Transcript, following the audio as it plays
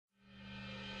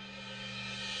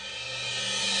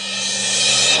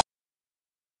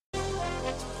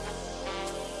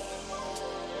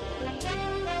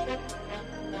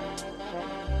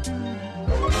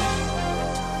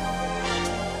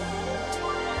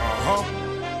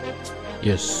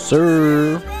Yes,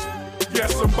 sir. Yeah,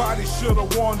 somebody should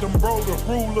have warned them, bro. The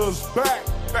ruler's back.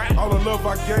 All the love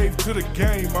I gave to the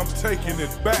game, I'm taking it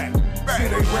back. See,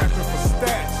 they rapping for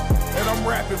stats, and I'm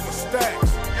rapping for stacks.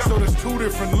 So there's two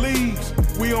different leagues,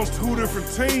 we on two different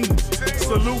teams.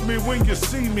 Salute me when you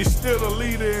see me, still a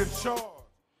leader in charge.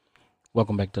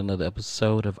 Welcome back to another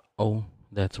episode of Oh,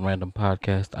 That's Random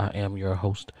Podcast. I am your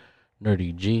host,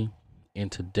 Nerdy G.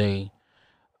 And today,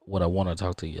 what I want to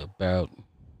talk to you about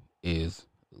is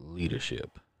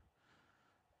leadership.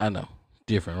 I know,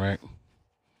 different, right?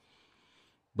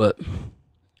 But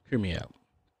hear me out.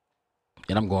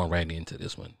 And I'm going right into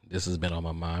this one. This has been on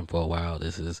my mind for a while.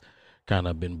 This has kind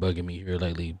of been bugging me here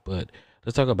lately. But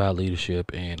let's talk about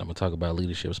leadership. And I'm going to talk about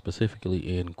leadership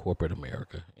specifically in corporate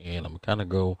America. And I'm going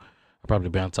to I'll probably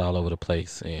bounce all over the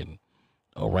place and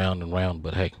around and around.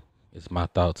 But hey, it's my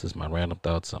thoughts. It's my random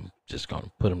thoughts. I'm just going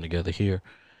to put them together here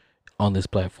on this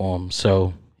platform.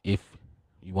 So if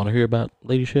you want to hear about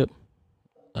leadership,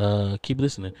 keep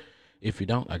listening. If you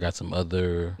don't, I got some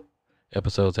other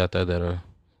episodes out there that are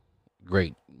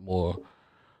great, Let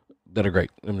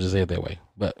me just say it that way.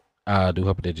 But I do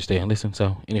hope that you stay and listen.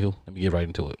 So, anywho, let me get right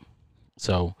into it.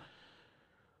 So,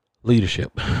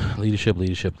 leadership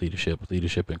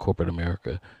in corporate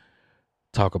America.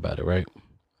 Talk about it, right?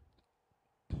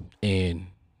 And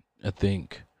I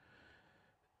think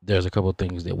there's a couple of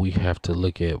things that we have to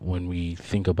look at when we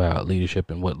think about leadership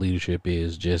and what leadership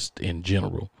is just in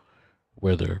general,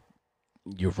 whether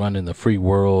you're running the free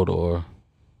world or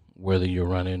whether you're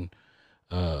running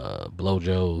Blow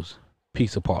Joe's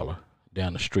pizza parlor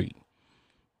down the street.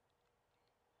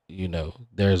 You know,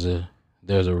 there's a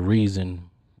reason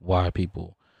why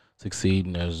people succeed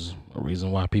and there's a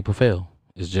reason why people fail.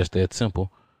 It's just that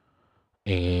simple.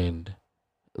 And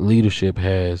leadership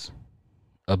has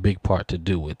a big part to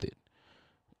do with it.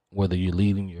 Whether you're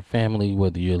leading your family,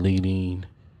 whether you're leading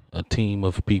a team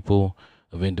of people,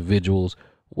 of individuals,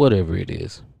 whatever it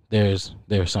is, there's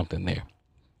something there.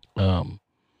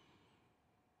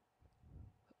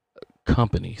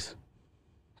 Companies,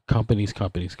 and I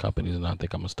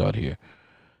think I'm gonna start here.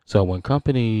 So when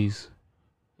companies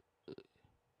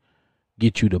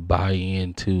get you to buy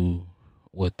into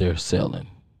what they're selling,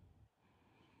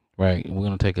 right? We're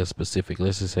gonna take a specific.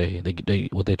 Let's just say they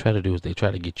what they try to do is they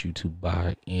try to get you to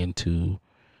buy into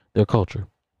their culture,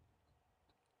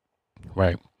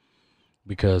 right?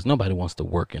 Because nobody wants to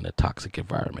work in a toxic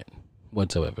environment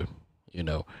whatsoever. You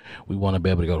know, we want to be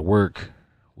able to go to work.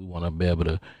 We want to be able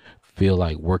to feel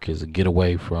like work is a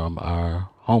getaway from our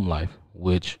home life,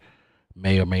 which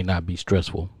may or may not be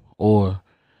stressful. Or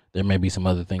there may be some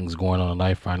other things going on in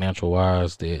life, financial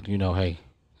wise, that, you know, hey,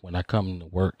 when I come to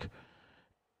work,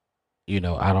 you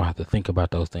know, I don't have to think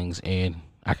about those things and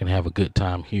I can have a good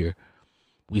time here.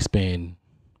 We spend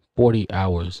 40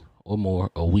 hours or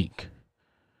more a week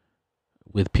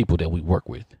with people that we work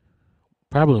with.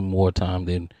 Probably more time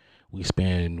than we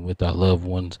spend with our loved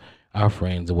ones, our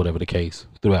friends, or whatever the case.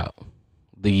 Throughout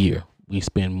the year, we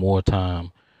spend more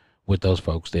time with those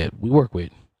folks that we work with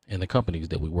and the companies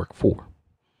that we work for,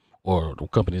 or the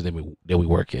companies that we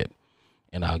work at.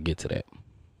 And I'll get to that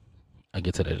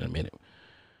in a minute,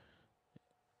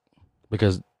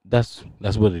 because that's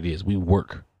what it is. We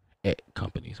work at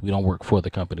companies. We don't work for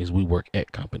the companies. We work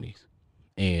at companies.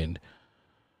 And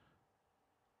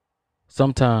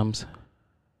sometimes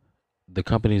the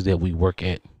companies that we work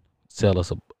at sell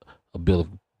us a bill of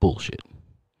bullshit,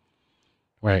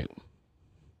 right?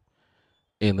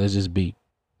 And let's be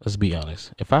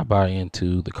honest. If I buy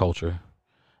into the culture,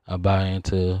 I buy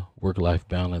into work-life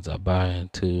balance, I buy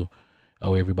into,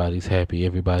 oh, everybody's happy,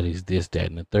 everybody's this, that,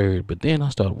 and the third, but then I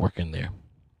start working there.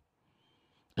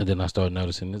 And then I start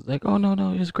noticing it's like, oh,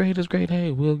 no, it's great.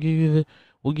 Hey, we'll give you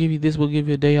this, we'll give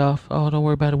you a day off. Oh, don't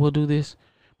worry about it, we'll do this.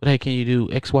 But hey, can you do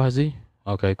X, Y, Z?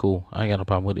 Okay, cool. I ain't got no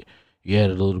problem with it. You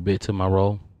added a little bit to my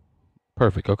role.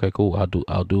 Perfect. Okay, cool. I'll do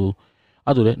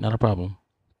that. Not a problem.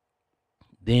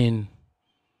 Then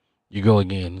you go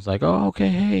again. It's like, oh, okay.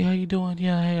 Hey, how you doing?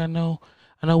 Yeah. Hey, I know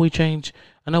we changed.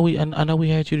 I know we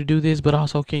had you to do this, but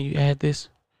also can you add this?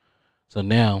 So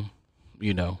now,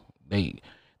 you know, they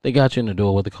got you in the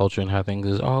door with the culture and how things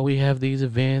is. Oh, we have these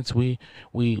events. We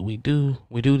do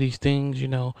these things. You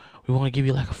know, we want to give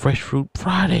you like a fresh fruit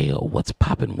Friday or what's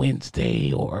poppin'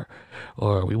 Wednesday, or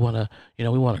we want to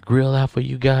grill out for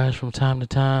you guys from time to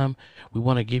time. We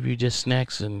want to give you just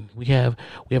snacks, and we have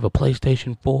a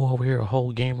PlayStation 4 over here, a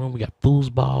whole game room. We got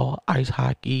foosball, ice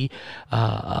hockey,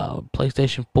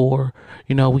 PlayStation 4.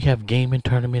 You know, we have gaming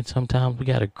tournaments sometimes. We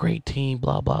got a great team.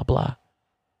 Blah blah blah.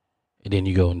 And then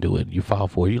you go and do it. You fall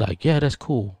for it. You're like, yeah, that's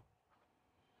cool.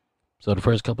 So the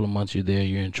first couple of months you're there,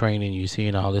 you're in training, you're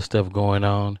seeing all this stuff going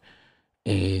on,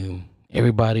 and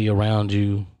everybody around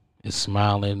you is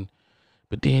smiling.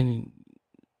 But then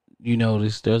you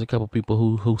notice there's a couple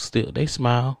people who still they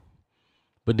smile,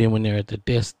 but then when they're at the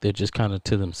desk, they're just kind of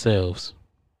to themselves.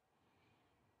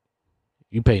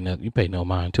 You pay no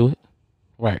mind to it,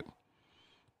 right?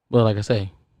 Well, like I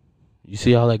say, you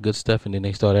see all that good stuff, and then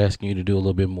they start asking you to do a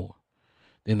little bit more.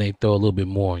 Then they throw a little bit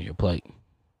more on your plate.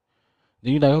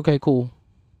 Then you're like, okay, cool.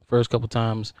 First couple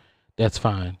times, that's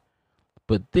fine.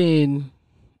 But then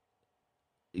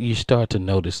you start to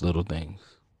notice little things.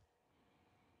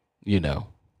 You know,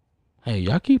 hey,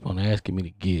 y'all keep on asking me to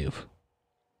give.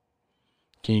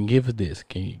 Can you give us this?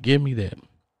 Can you give me that?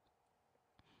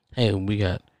 Hey, we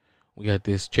got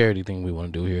this charity thing we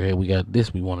want to do here. Hey, we got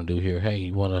this we want to do here. Hey,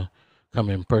 you want to come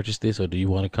and purchase this, or do you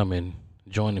want to come and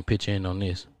join and pitch in on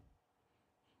this?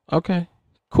 Okay,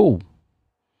 cool.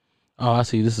 Oh, I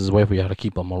see. This is a way for y'all to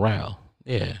keep a morale.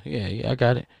 Yeah, yeah, yeah. I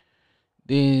got it.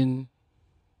 Then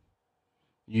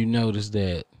you notice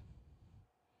that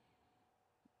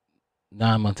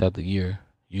 9 months out the year,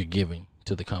 you're giving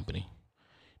to the company.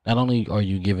 Not only are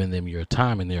you giving them your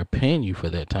time and they're paying you for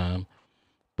that time,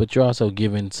 but you're also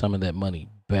giving some of that money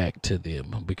back to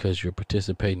them because you're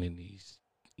participating in these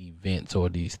events or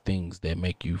these things that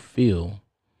make you feel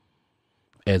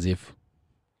as if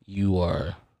you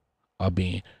are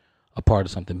being a part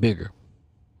of something bigger,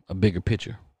 a bigger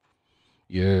picture.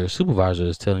 Your supervisor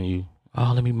is telling you,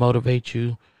 "Oh, let me motivate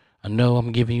you. I know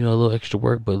I'm giving you a little extra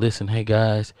work, but listen, hey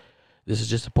guys, this is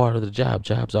just a part of the job.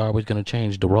 Jobs are always going to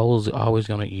change. The roles are always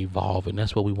going to evolve, and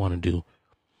that's what we want to do.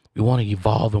 We want to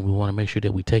evolve, and we want to make sure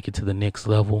that we take it to the next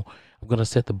level. I'm going to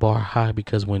set the bar high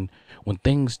because when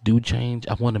things do change,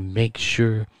 I want to make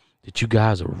sure that you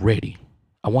guys are ready.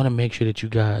 I want to make sure that you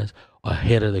guys are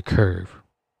ahead of the curve."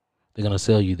 They're going to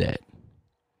sell you that.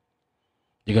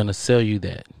 They're going to sell you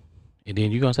that. And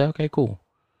then you're going to say, okay, cool.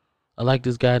 I like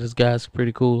this guy. This guy's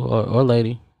pretty cool. Or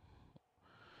lady.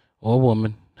 Or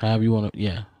woman. However you want to.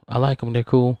 Yeah. I like them. They're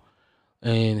cool.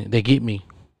 And they get me.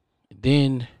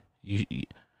 Then you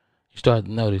start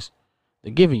to notice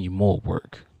they're giving you more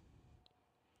work.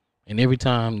 And every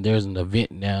time there's an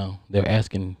event now, they're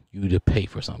asking you to pay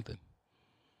for something.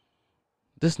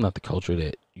 This is not the culture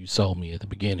that you sold me at the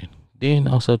beginning. Then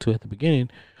also too at the beginning,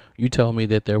 you told me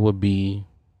that there would be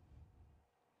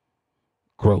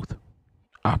growth,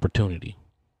 opportunity.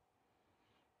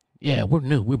 Yeah, we're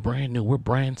new. We're brand new. We're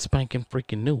brand spanking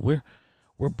freaking new. We're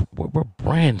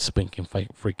brand spanking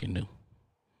freaking new.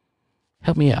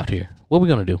 Help me out here. What are we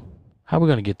gonna do? How are we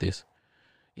gonna get this?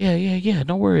 Yeah.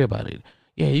 Don't worry about it.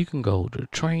 Yeah, you can go to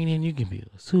training. You can be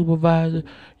a supervisor.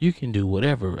 You can do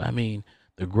whatever. I mean,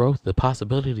 the growth, the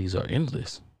possibilities are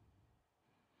endless.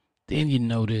 Then you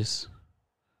notice,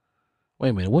 wait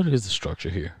a minute, what is the structure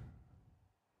here?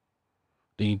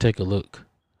 Then you take a look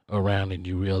around and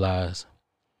you realize,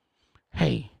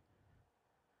 hey,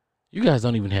 you guys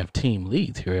don't even have team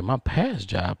leads here. In my past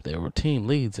job, there were team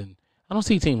leads, and I don't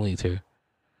see team leads here.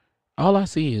 All I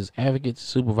see is advocates,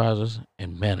 supervisors,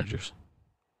 and managers.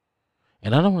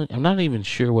 And I'm not even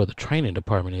sure where the training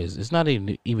department is. It's not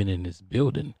even in this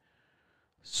building.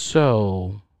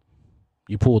 So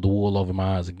you pulled the wool over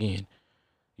my eyes again.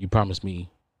 You promised me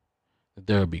that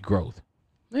there would be growth.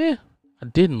 Yeah, I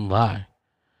didn't lie.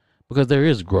 Because there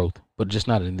is growth, but just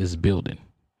not in this building.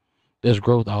 There's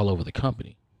growth all over the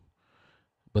company.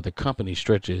 But the company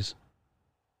stretches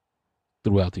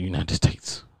throughout the United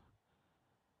States.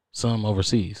 Some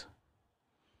overseas.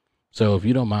 So if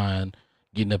you don't mind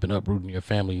getting up and uprooting your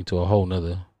family to a whole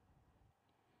nother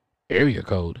area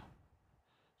code,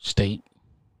 state,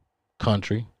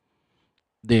 country,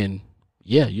 then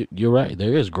yeah, you're right.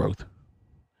 There is growth.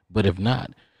 But if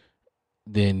not,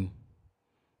 then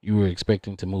you were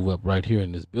expecting to move up right here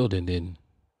in this building, then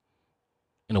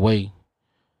in a way,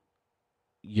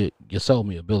 you sold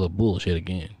me a bill of bullshit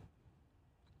again.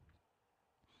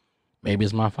 Maybe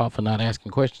it's my fault for not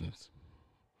asking questions.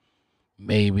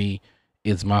 Maybe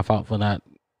it's my fault for not,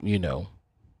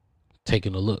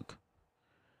 taking a look.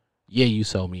 Yeah, you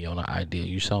sold me on an idea.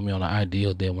 You sold me on an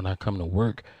idea that when I come to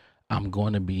work, I'm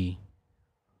going to be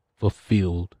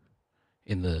fulfilled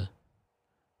in the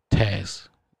task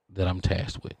that I'm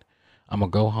tasked with. I'm going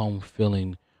to go home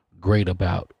feeling great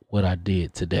about what I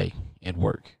did today at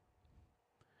work.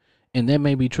 And that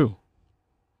may be true.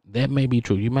 That may be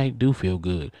true. You might do feel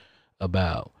good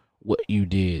about what you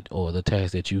did or the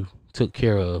task that you took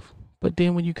care of. But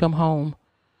then when you come home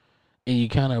and you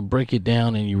kind of break it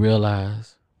down and you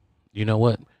realize, you know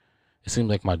what? It seems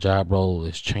like my job role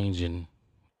is changing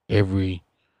every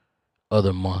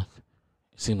other month.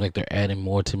 It seems like they're adding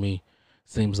more to me.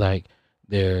 Seems like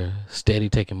they're steady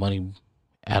taking money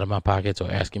out of my pockets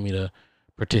or asking me to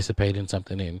participate in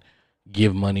something and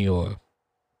give money or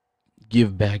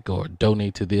give back or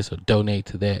donate to this or donate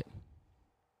to that.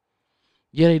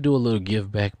 Yeah, they do a little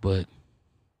give back, but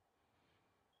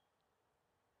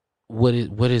what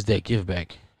is that give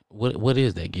back? What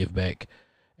is that give back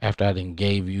after I done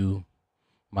gave you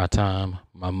my time,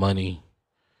 my money,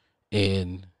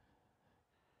 and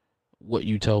what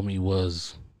you told me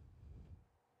was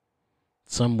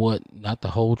somewhat not the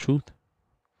whole truth,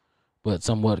 but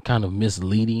somewhat kind of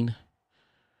misleading.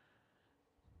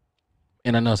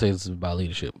 And I know I say this is about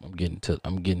leadership. I'm getting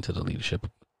to the leadership,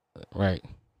 right?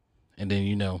 And then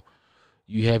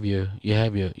you have your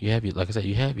like I said,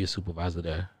 you have your supervisor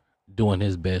there doing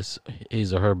his best,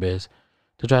 his or her best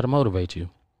to try to motivate you,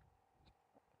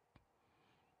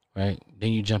 right?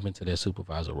 Then you jump into that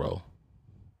supervisor role.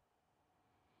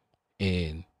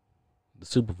 And the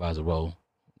supervisor role,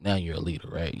 now you're a leader,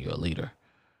 right? You're a leader.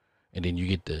 And then you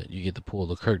get to pull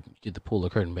the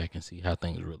curtain, back and see how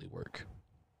things really work.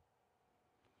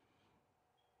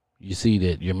 You see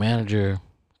that your manager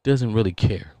doesn't really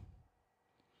care.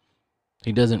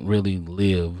 He doesn't really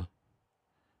live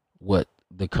what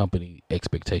the company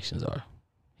expectations are.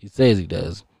 He says he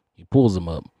does. He pulls them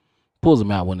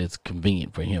out when it's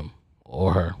convenient for him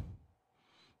or her.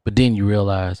 But then you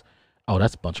realize, oh,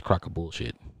 that's a bunch of crock of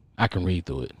bullshit. I can read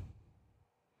through it.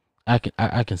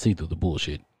 I can see through the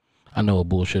bullshit. I know a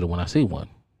bullshitter when I see one.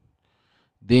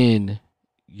 Then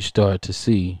you start to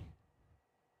see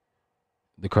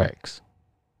the cracks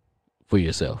for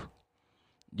yourself.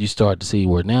 You start to see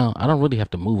where now I don't really have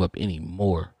to move up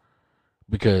anymore,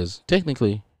 because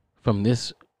technically from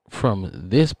this from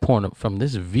this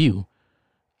view,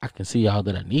 I can see all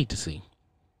that I need to see.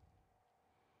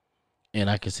 And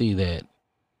I can see that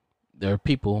there are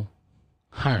people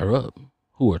higher up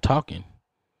who are talking,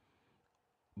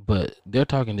 but they're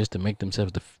talking just to make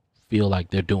themselves to feel like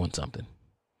they're doing something.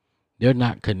 They're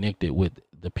not connected with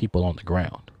the people on the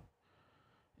ground.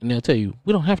 And they'll tell you,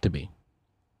 we don't have to be.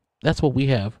 That's what we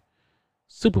have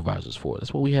supervisors for.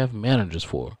 That's what we have managers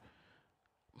for.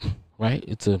 Right?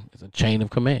 It's a chain of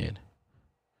command.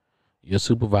 Your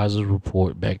supervisors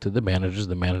report back to the managers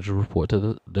report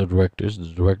to the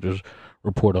directors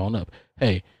report on up.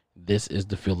 Hey, this is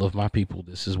the feel of my people.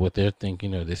 This is what they're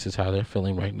thinking, or this is how they're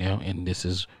feeling right now, and this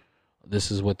is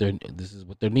what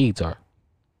their needs are.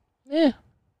 Yeah.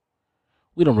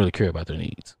 We don't really care about their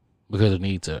needs, because their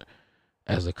needs are,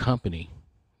 as a company,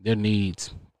 their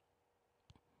needs,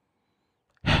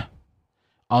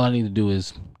 all I need to do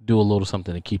is do a little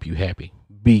something to keep you happy,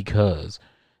 because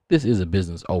this is a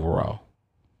business overall.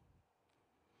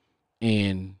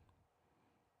 And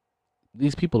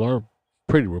these people are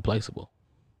pretty replaceable,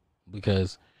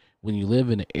 because when you live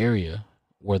in an area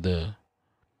where the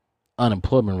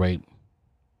unemployment rate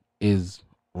is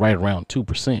right around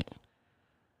 2%,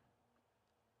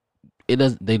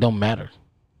 they don't matter.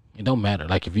 It don't matter.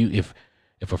 Like if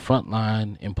a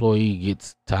frontline employee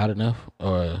gets tired enough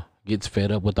or gets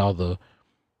fed up with all the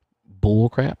bull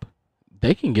crap,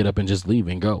 they can get up and just leave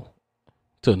and go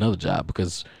to another job,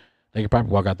 because they can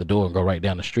probably walk out the door and go right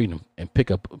down the street and pick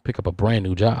up a brand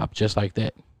new job just like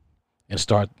that and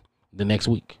start the next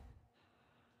week.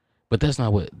 But that's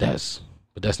not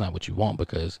what you want,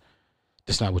 because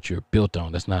that's not what you're built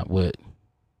on. That's not what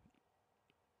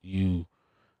you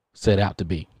set out to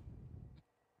be.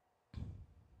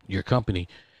 Your company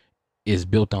is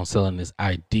built on selling this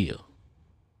idea.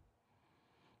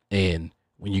 And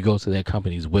when you go to that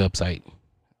company's website,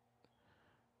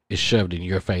 it's shoved in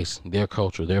your face. Their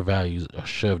culture, their values are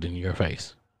shoved in your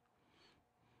face.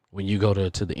 When you go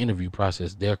to the interview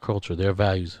process, their culture, their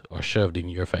values are shoved in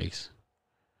your face.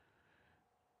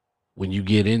 When you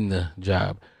get in the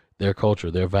job, their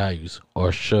culture, their values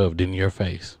are shoved in your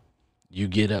face. You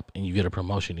get up and you get a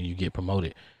promotion and you get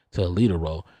promoted to a leader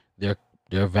role.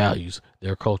 Their values,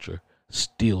 their culture,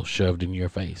 still shoved in your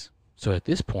face. So at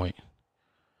this point,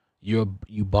 you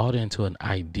bought into an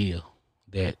idea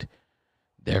that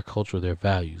their culture, their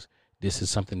values, this is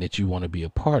something that you want to be a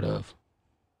part of.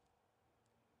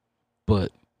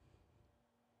 But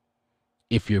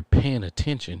if you're paying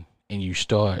attention and you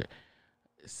start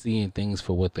seeing things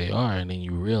for what they are, and then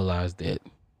you realize that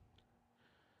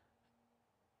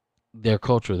their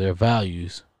culture, their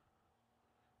values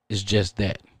is just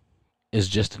that. It's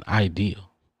just an idea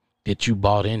that you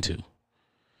bought into.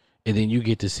 And then you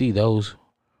get to see those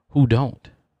who don't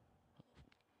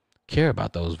care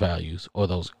about those values or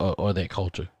that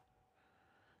culture.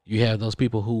 You have those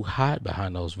people who hide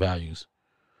behind those values.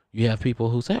 You have people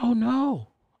who say, oh no,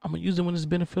 I'm gonna use it when it's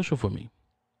beneficial for me.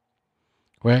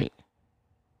 Right?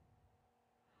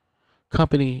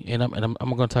 company, and I'm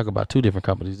going to talk about two different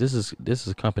companies. This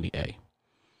is company A,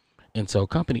 and so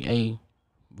company A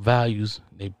values,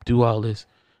 they do all this,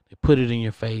 they put it in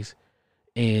your face,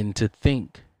 and to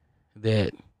think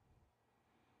that,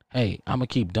 hey, I'm gonna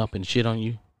keep dumping shit on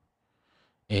you,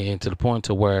 and to the point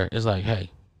to where it's like,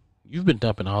 hey, you've been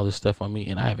dumping all this stuff on me,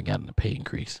 and I haven't gotten a pay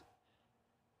increase,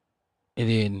 and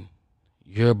then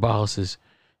your boss is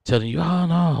telling you, oh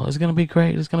no, it's gonna be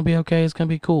great, it's gonna be okay, it's gonna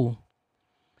be cool,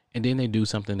 and then they do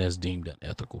something that's deemed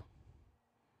unethical.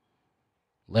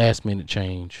 Last minute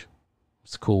change,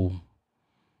 it's cool,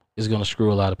 it's gonna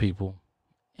screw a lot of people,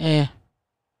 eh,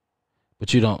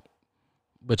 but you don't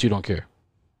care.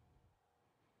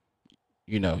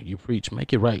 You preach,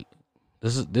 make it right.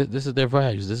 This is their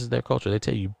values. This is their culture. They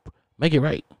tell you, make it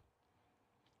right.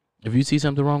 If you see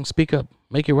something wrong, speak up.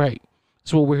 Make it right.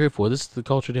 That's what we're here for. This is the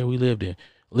culture that we live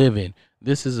in.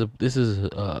 This is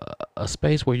a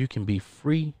space where you can be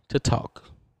free to talk.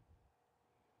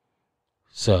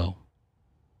 So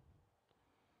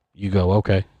you go,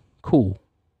 okay, cool,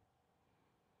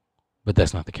 but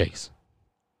that's not the case.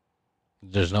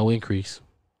 There's no increase.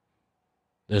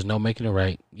 There's no making it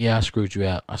right. Yeah, I screwed you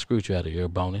out. I screwed you out of your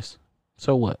bonus.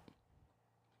 So what?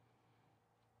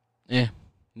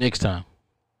 Next time.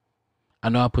 I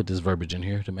know I put this verbiage in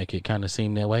here to make it kind of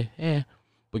seem that way.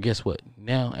 But guess what?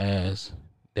 Now, as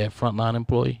that frontline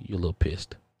employee, you're a little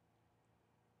pissed.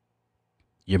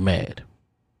 You're mad.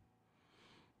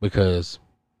 Because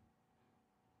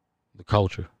the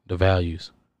culture, the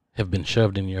values have been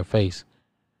shoved in your face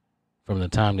from the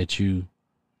time that you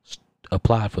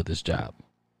applied for this job.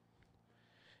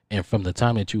 And from the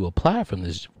time that you apply for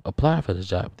this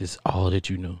job, this is all that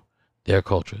you knew. Their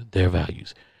culture, their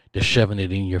values. They're shoving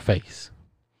it in your face.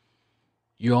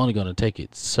 You're only going to take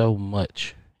it so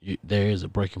much. There is a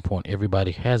breaking point.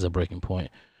 Everybody has a breaking point.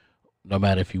 No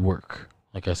matter if you work,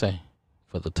 like I say,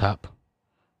 for the top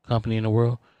company in the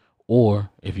world, or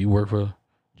if you work for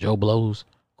Joe Blow's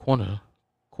corner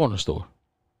store.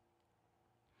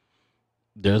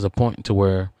 There's a point to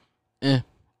where,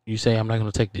 you say, I'm not going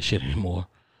to take this shit anymore.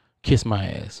 Kiss my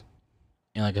ass.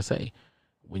 And like I say,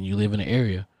 when you live in an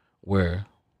area where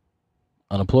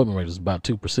unemployment rate is about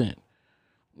 2%,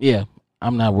 yeah,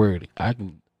 I'm not worried. I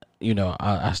can,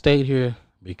 I stayed here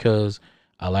because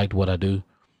I liked what I do.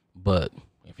 But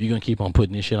if you're gonna keep on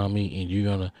putting this shit on me, and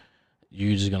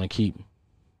you're just gonna keep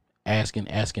asking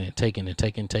and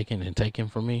taking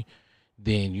from me,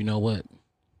 then you know what?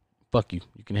 Fuck you.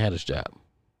 You can have this job.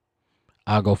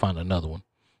 I'll go find another one.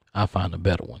 I'll find a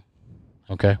better one.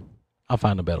 Okay? I'll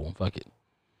find a better one. Fuck it.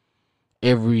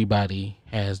 Everybody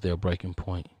has their breaking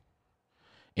point.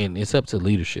 And it's up to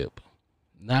leadership.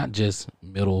 Not just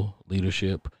middle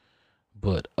leadership,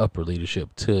 but upper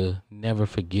leadership, to never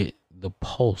forget the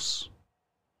pulse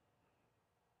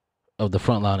of the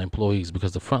frontline employees,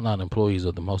 because the frontline employees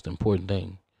are the most important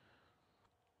thing.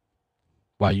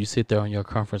 While you sit there on your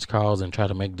conference calls and try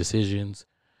to make decisions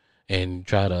and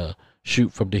try to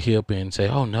shoot from the hip and say,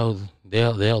 oh no,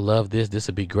 they'll love this. This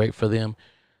would be great for them.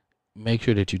 Make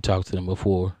sure that you talk to them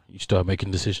before you start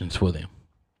making decisions for them.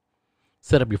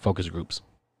 Set up your focus groups.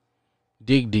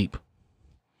 Dig deep.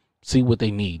 See what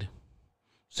they need.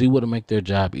 See what will make their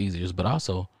job easier. But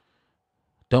also,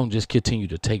 don't just continue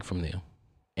to take from them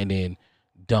and then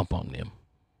dump on them.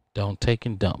 Don't take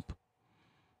and dump.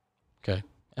 Okay?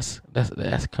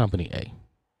 That's company A.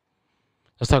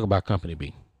 Let's talk about company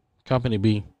B. Company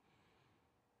B,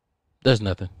 there's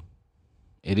nothing.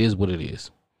 It is what it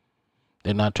is.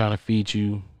 They're not trying to feed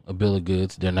you a bill of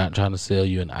goods. They're not trying to sell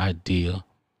you an idea.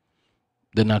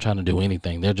 They're not trying to do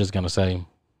anything. They're just going to say,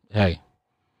 hey,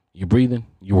 you breathing,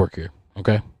 you work here.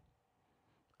 Okay?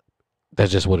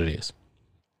 That's just what it is.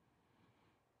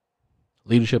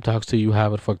 Leadership talks to you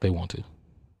however the fuck they want to.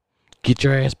 Get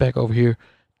your ass back over here.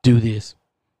 Do this.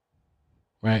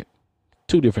 Right?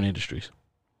 Two different industries.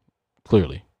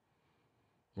 Clearly.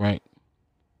 Right?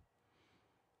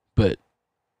 But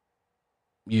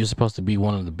you're supposed to be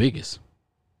one of the biggest,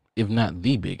 if not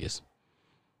the biggest.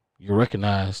 You're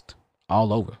recognized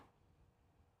all over.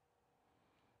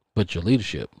 But your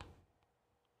leadership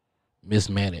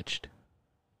mismanaged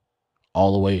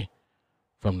all the way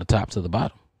from the top to the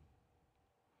bottom.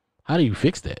 How do you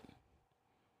fix that?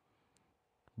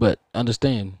 But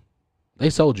understand, they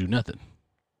sold you nothing.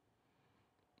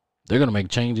 They're going to make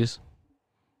changes.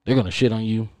 They're going to shit on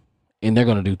you. And they're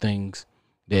going to do things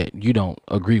that you don't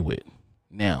agree with.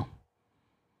 Now,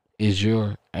 is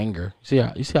your anger,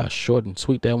 you see how short and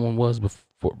sweet that one was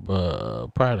before,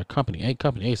 prior to company A?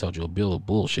 Company A sold you a bill of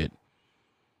bullshit.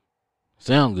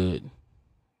 Sound good.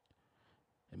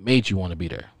 It made you want to be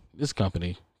there. This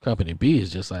company B,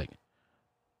 is just like,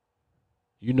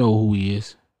 You know who he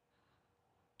is.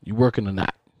 You working or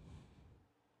not?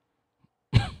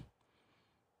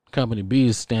 Company B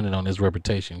is standing on his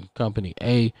reputation. Company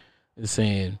A is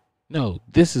saying, no,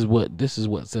 this is what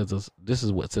sets us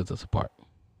apart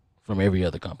from every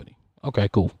other company. Okay,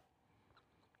 cool.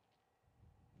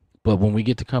 But when we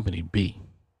get to company B,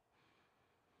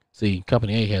 see,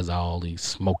 company A has all these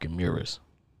smoke and mirrors.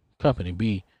 Company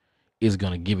B is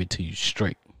gonna give it to you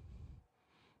straight.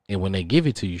 And when they give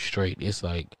it to you straight, it's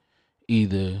like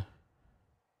either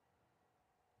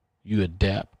you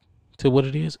adapt to what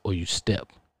it is or you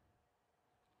step.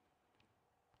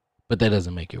 But that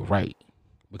doesn't make it right.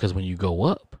 Because when you go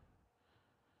up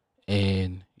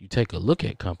and you take a look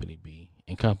at company B,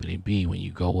 and company B, when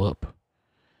you go up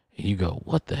and you go,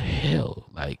 what the hell?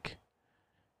 Like,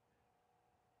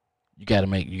 you gotta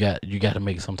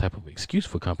make some type of excuse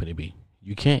for company B.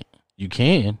 You can,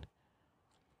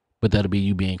 but that'll be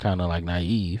you being kind of like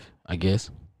naive, I guess.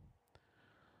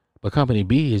 But company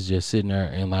B is just sitting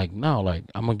there and like, no, like,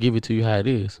 I'm gonna give it to you how it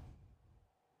is.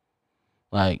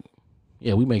 Like,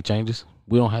 yeah, we make changes.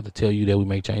 We don't have to tell you that we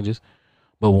make changes.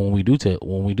 But when we do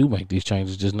make these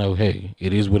changes, just know, hey,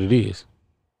 it is what it is.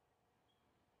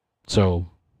 So,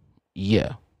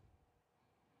 yeah.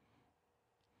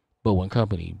 But when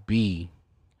company B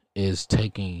is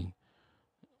taking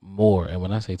more, and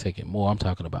when I say taking more, I'm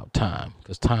talking about time,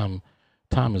 because time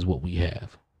is what we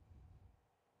have.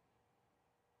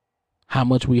 How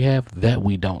much we have, that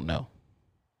we don't know.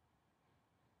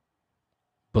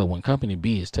 But when company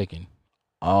B is taking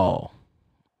all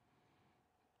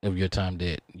of your time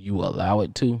that you allow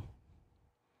it to,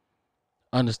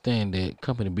 understand that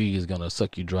company B is gonna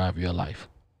suck you dry of your life.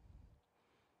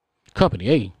 Company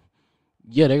A,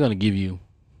 yeah, they're gonna give you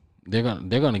that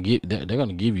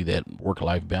work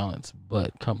life balance,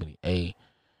 but company A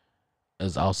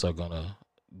is also gonna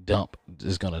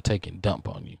take and dump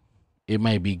on you. It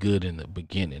may be good in the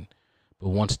beginning, but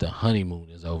once the honeymoon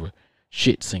is over,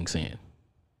 shit sinks in.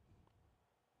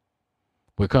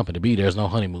 With company B, there's no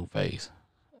honeymoon phase.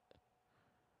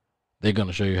 They're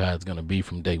gonna show you how it's gonna be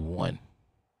from day one.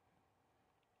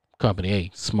 Company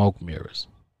A, smoke mirrors.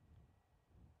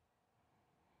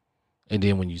 And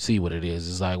then when you see what it is,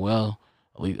 it's like, well,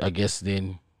 I guess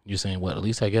then you're saying, what, at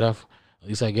least I get off,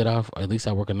 or at least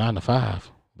I work a 9 to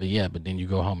 5. But yeah, but then you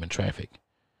go home in traffic.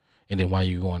 And then while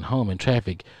you're going home in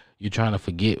traffic, you're trying to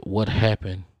forget what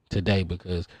happened today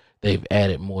because they've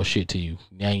added more shit to you.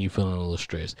 Now you're feeling a little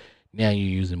stressed. Now you're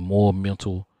using more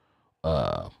mental,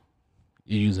 you're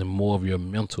using more of your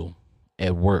mental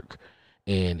at work.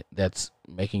 And that's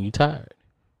making you tired,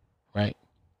 right?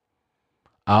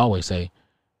 I always say,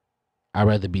 I'd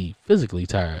rather be physically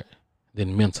tired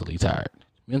than mentally tired.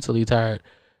 Mentally tired,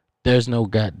 there's no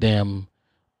goddamn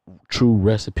true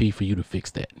recipe for you to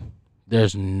fix that.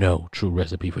 There's no true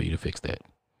recipe for you to fix that.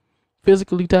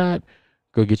 Physically tired,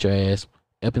 go get your ass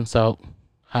Epsom salt,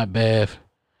 hot bath,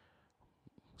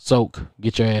 soak,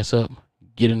 get your ass up,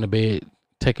 get in the bed,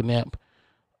 take a nap.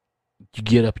 You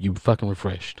get up, you fucking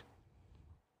refreshed.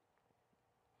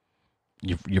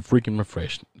 You're freaking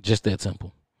refreshed. Just that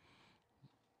simple.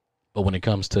 But when it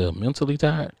comes to mentally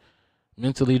tired,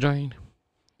 mentally drained,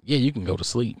 yeah, you can go to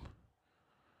sleep.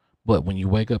 But when you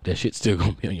wake up, that shit's still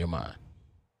gonna be on your mind.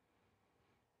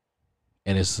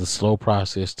 And it's a slow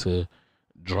process to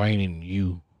draining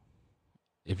you.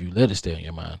 If you let it stay on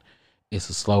your mind, it's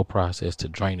a slow process to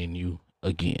draining you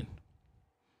again.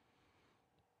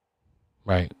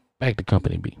 Right? Back to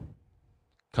company B.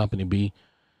 Company B,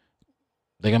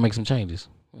 they gotta make some changes.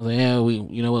 Like, yeah,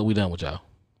 you know what? We done with y'all.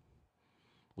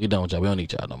 We done with y'all. We don't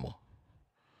need y'all no more.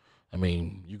 I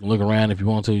mean, you can look around if you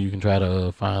want to. You can try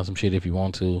to find some shit if you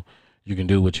want to. You can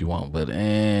do what you want, but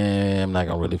I'm not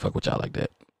gonna really fuck with y'all like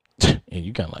that. And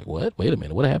you kind of like, what? Wait a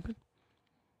minute, what happened?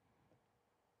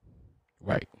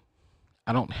 Right.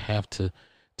 I don't have to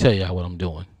tell y'all what I'm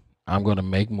doing. I'm gonna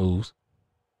make moves.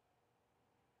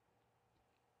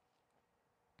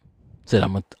 Said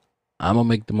I'm gonna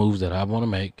make the moves that I want to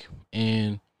make,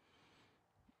 and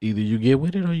either you get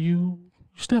with it or you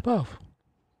step off.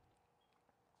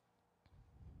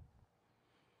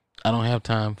 I don't have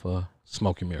time for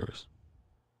smoky mirrors.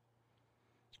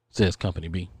 Says company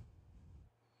B.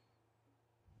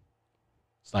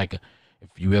 It's like if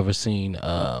you ever seen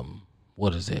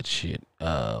what is that shit?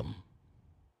 It's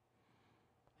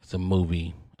a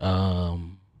movie.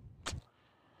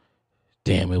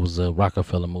 Damn, it was a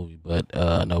Rockefeller movie, but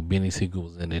no, Benny Siegel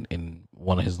was in it, and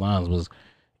one of his lines was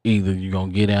either you're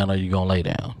gonna get down or you're gonna lay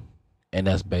down. And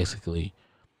that's basically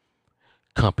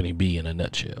company B in a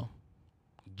nutshell.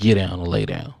 Get down or lay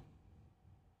down.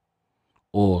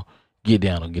 Or get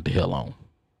down or get the hell on.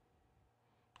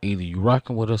 Either you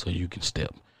rocking with us or you can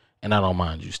step. And I don't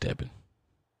mind you stepping.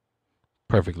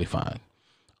 Perfectly fine.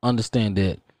 Understand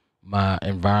that my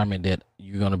environment that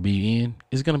you're gonna be in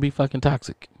is gonna be fucking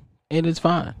toxic. And it's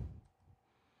fine.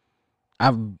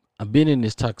 I've I've been in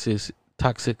this toxic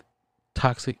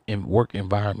and work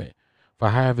environment for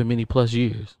however many plus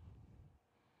years.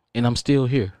 And I'm still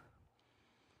here.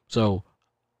 So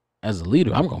as a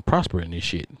leader, I'm gonna prosper in this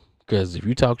shit. Because if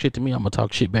you talk shit to me, I'm gonna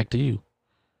talk shit back to you.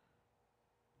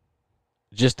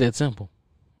 Just that simple.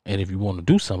 And if you want to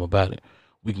do something about it,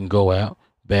 we can go out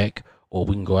back, or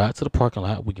we can go out to the parking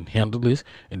lot. We can handle this,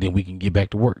 and then we can get back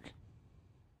to work.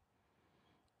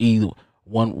 Either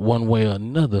one way or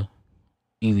another,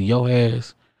 either your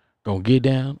ass gonna get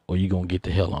down, or you gonna get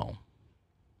the hell on.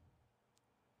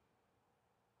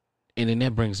 And then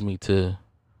that brings me to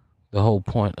the whole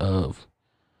point of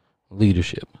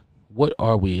leadership. What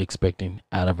are we expecting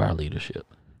out of our leadership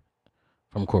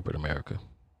from corporate America?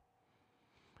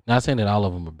 Not saying that all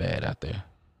of them are bad out there.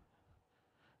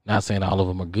 Not saying all of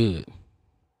them are good.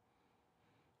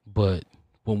 But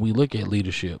when we look at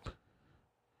leadership,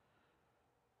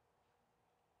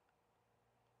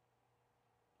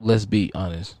 let's be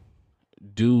honest.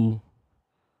 Do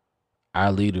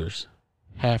our leaders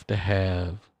have to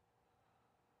have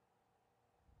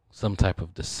some type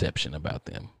of deception about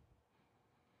them?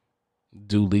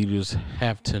 Do leaders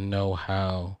have to know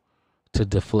how to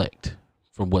deflect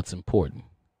from what's important?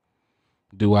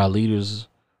 Do our leaders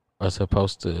are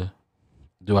supposed to,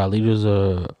 do our leaders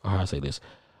how I say this,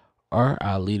 are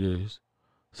our leaders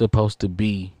supposed to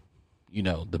be,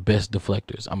 the best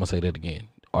deflectors? I'm going to say that again.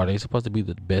 Are they supposed to be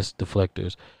the best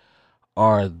deflectors?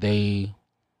 Are they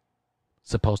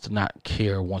supposed to not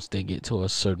care once they get to a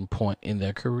certain point in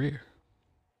their career?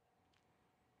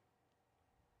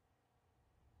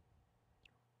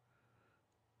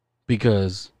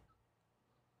 Because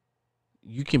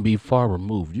you can be far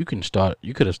removed. You could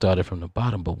have started from the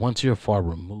bottom, but once you're far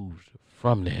removed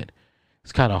from that,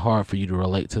 it's kind of hard for you to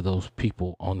relate to those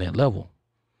people on that level.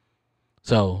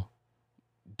 So,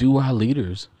 do our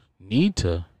leaders need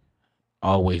to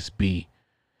always be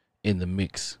in the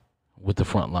mix with the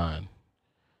front line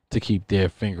to keep their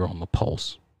finger on the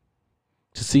pulse,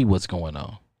 to see what's going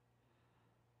on,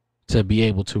 to be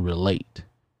able to relate?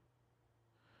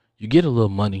 You get a little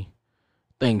money,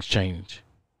 things change.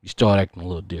 You start acting a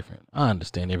little different. I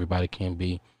understand everybody can't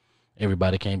be head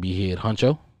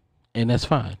honcho, and that's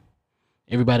fine.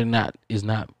 Everybody is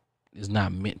not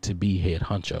meant to be head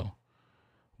honcho.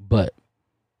 But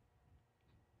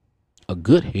a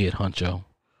good head honcho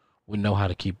would know how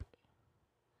to keep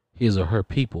his or her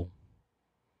people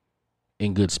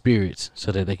in good spirits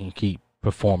so that they can keep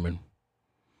performing.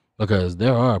 Because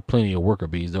there are plenty of worker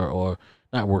bees, or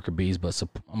not worker bees, but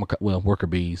worker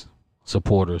bees,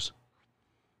 supporters.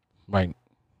 Right.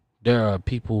 There are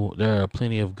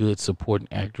plenty of good supporting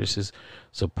actresses,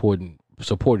 supporting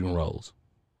roles.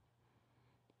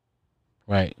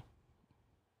 Right.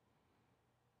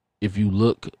 If you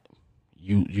look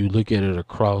at it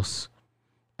across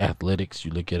athletics,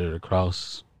 you look at it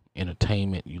across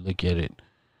entertainment, you look at it,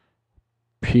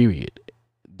 period.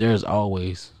 There's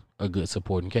always a good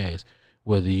supporting cast.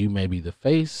 Whether you may be the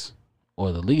face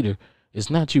or the leader, it's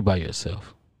not you by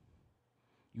yourself.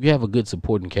 You have a good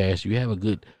supporting cast. You have a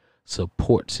good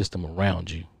support system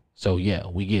around you. So yeah,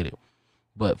 we get it.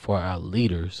 But for our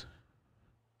leaders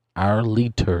with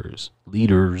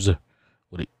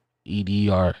an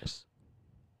EDRS,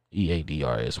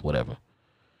 EADRS, whatever.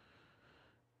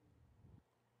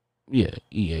 Yeah,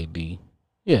 EAD.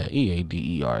 Yeah,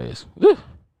 EADERS.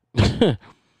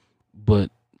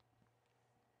 But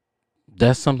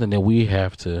that's something that we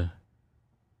have to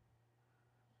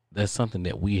do. That's something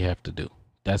that we have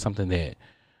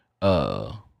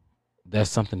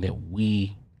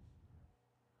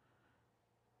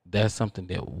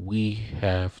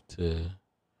to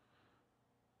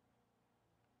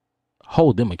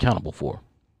hold them accountable for.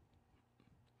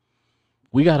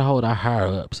 We got to hold our higher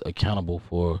ups accountable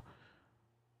for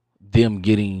them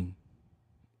getting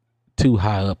too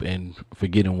high up and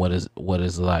forgetting what is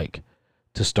like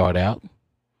to start out,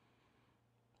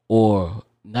 or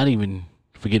not even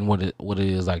forgetting what it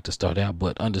is like to start out,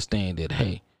 but understand that,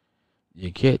 hey, you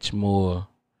catch more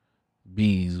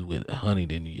bees with honey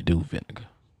than you do vinegar.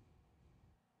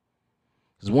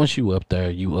 Because once you up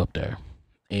there,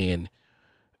 and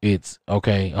it's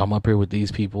okay. I'm up here with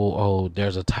these people. Oh,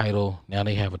 there's a title. Now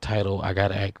they have a title. I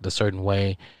gotta act a certain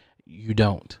way. You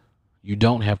don't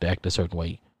have to act a certain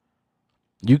way.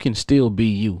 You can still be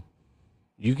you.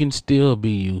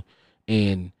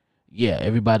 And yeah,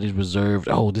 everybody's reserved.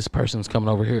 Oh, this person's coming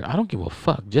over here. I don't give a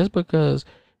fuck. Just because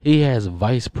he has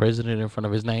vice president in front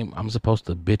of his name, I'm supposed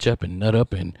to bitch up and nut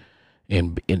up and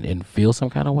feel some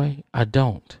kind of way? I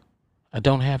don't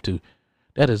have to.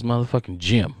 That is motherfucking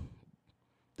Jim.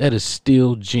 That is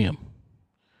still Jim.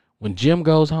 When Jim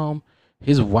goes home,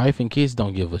 his wife and kids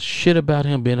don't give a shit about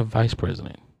him being a vice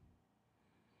president.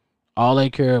 All they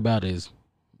care about is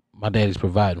my daddy's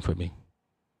providing for me.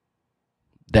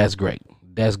 That's great.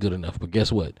 That's good enough. But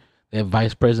guess what? That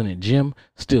Vice President Jim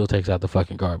still takes out the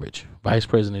fucking garbage. Vice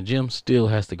President Jim still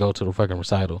has to go to the fucking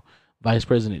recital. Vice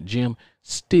President Jim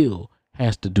still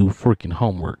has to do freaking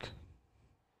homework.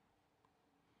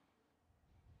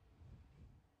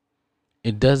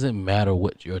 It doesn't matter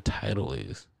what your title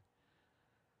is.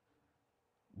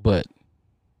 But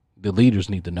the leaders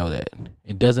need to know that.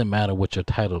 It doesn't matter what your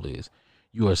title is.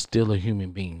 You are still a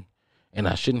human being. And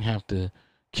I shouldn't have to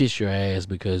kiss your ass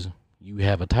because you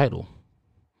have a title.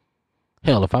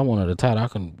 Hell, if I wanted a title, I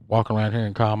can walk around here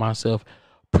and call myself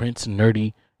Prince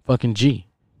Nerdy fucking G.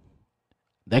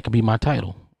 That could be my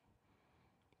title.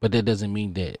 But that doesn't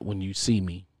mean that when you see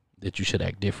me that you should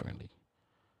act differently.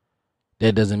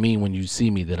 That doesn't mean when you see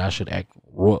me that I should act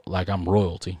like I'm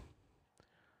royalty.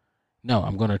 No,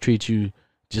 I'm going to treat you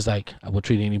just like I would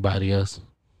treat anybody else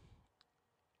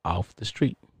off the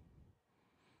street.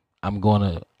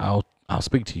 I'll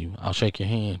speak to you. I'll shake your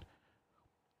hand.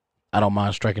 I don't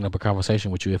mind striking up a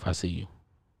conversation with you if I see you.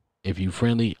 If you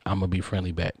friendly, I'm going to be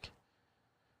friendly back.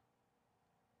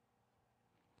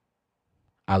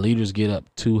 Our leaders get up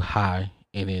too high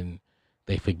and then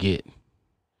they forget.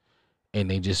 And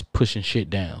they just pushing shit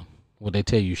down. When they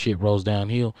tell you shit rolls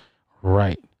downhill,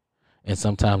 right. And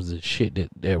sometimes the shit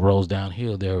that rolls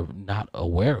downhill, they're not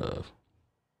aware of.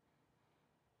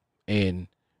 And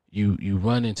you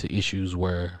run into issues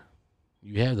where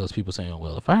you have those people saying,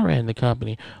 well, if I ran the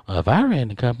company, well,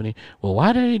 why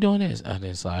are they doing this? And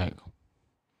it's like,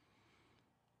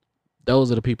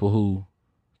 those are the people who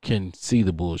can see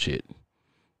the bullshit.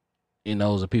 And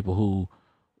those are people who,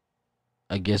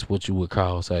 I guess what you would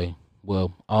call, say,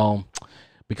 well,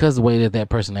 because the way that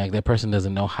person acts, that person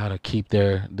doesn't know how to keep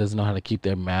their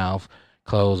mouth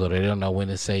closed, or they don't know when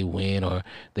to say when, or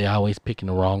they're always picking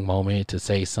the wrong moment to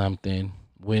say something.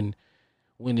 When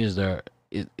is there?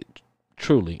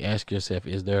 Truly ask yourself: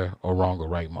 is there a wrong or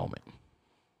right moment?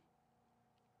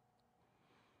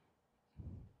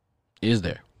 Is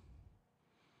there?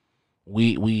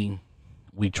 We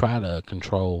try to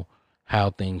control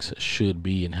how things should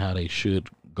be and how they should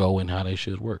go and how they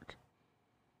should work.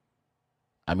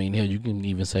 I mean, hell, you can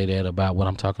even say that about what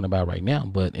I'm talking about right now,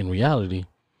 but in reality,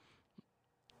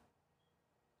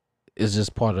 it's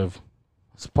just part of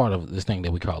this thing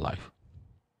that we call life.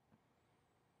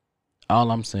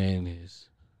 All I'm saying is,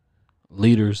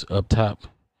 leaders up top,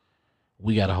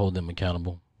 we gotta hold them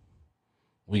accountable.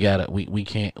 We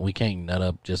can't nut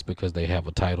up just because they have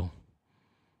a title.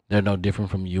 They're no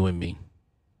different from you and me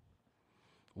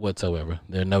whatsoever.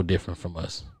 They're no different from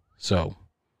us. So,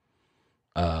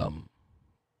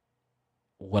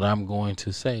 what I'm going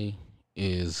to say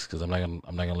is, because I'm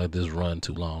not gonna let this run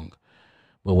too long,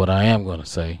 but what I am going to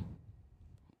say,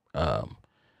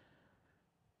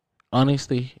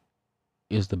 honesty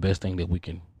is the best thing that we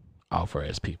can offer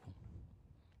as people.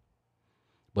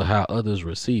 But how others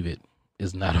receive it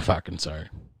is not of our concern.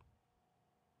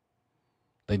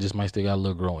 They just might still got a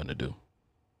little growing to do.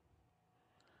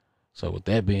 So with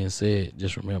that being said,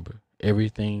 just remember,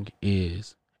 everything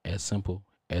is as simple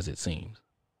as it seems.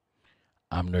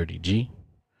 I'm Nerdy G.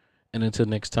 And until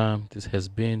next time, this has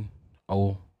been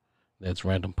That's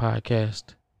Random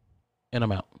Podcast. And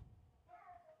I'm out.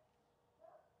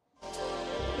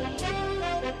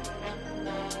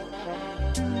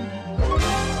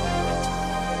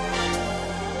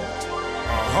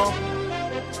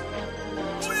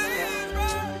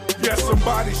 Yeah,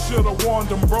 somebody should have warned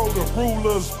them, bro, the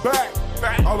ruler's back.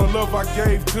 All the love I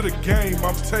gave to the game,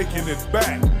 I'm taking it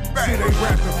back. See, they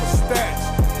rapping for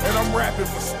stats, and I'm rapping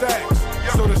for stacks.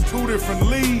 So there's two different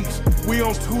leagues, we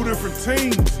on two different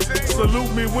teams.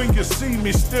 Salute me when you see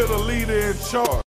me, still the leader in charge.